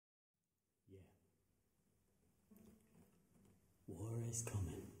is coming.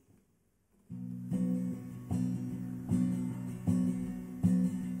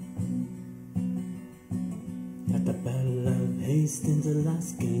 At the Battle of Hastings, the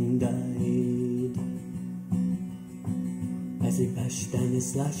last king died, as he bashed and he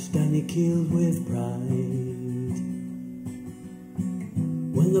slashed and he killed with pride.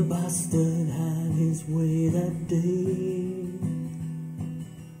 When the bastard had his way that day,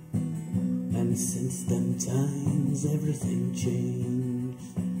 and since them times everything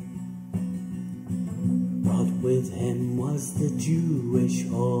changed. Brought with him was the Jewish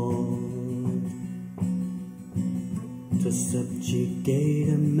horde, to subjugate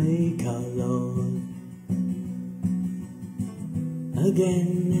and make our Lord.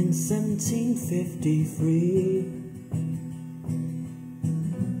 Again in 1753,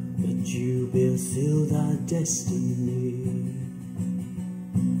 the Jew bill sealed our destiny.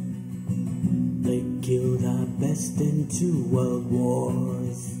 They killed our best in 2 world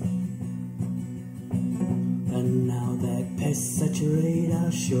wars, and now their pests saturate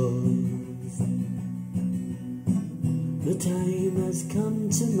our shores. The time has come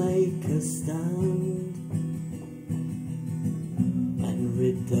to make a stand and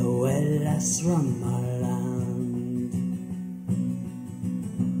rid the wealas from our land.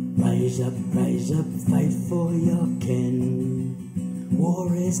 Rise up, fight for your kin.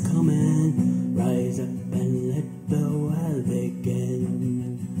 War is coming. Rise up and let the wael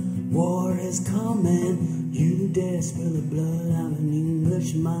begin. War is coming. You dare spill the blood, I'm an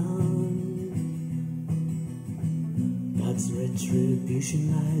Englishman. God's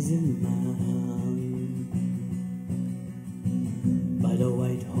retribution lies in my hand. By the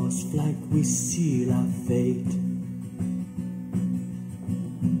white horse flag we seal our fate,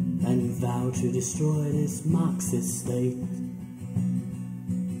 and vow to destroy this Marxist state.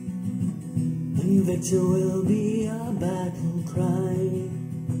 Invicta will be our battle cry,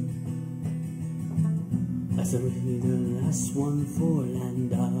 as I read the last one for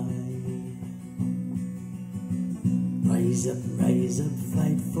and I. Rise up,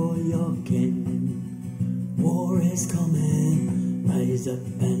 fight for your kin. War is coming. Rise up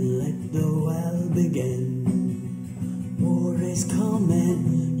and let the wael begin. War is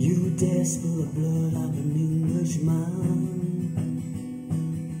coming. You dare spill the blood, I'm an Englishman.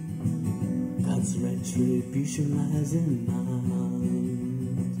 God's retribution lies in my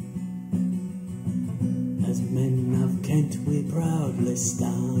hand. As men of Kent we proudly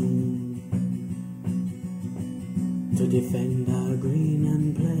stand, to defend our green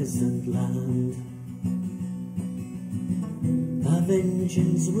and pleasant land. Our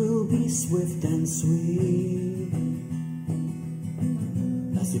vengeance will be swift and sweet,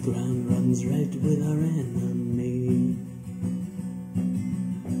 as the ground runs red with our enemy.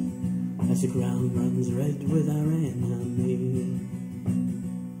 As the ground runs red with our enemy.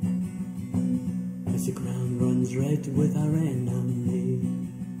 As the ground runs red with our enemy.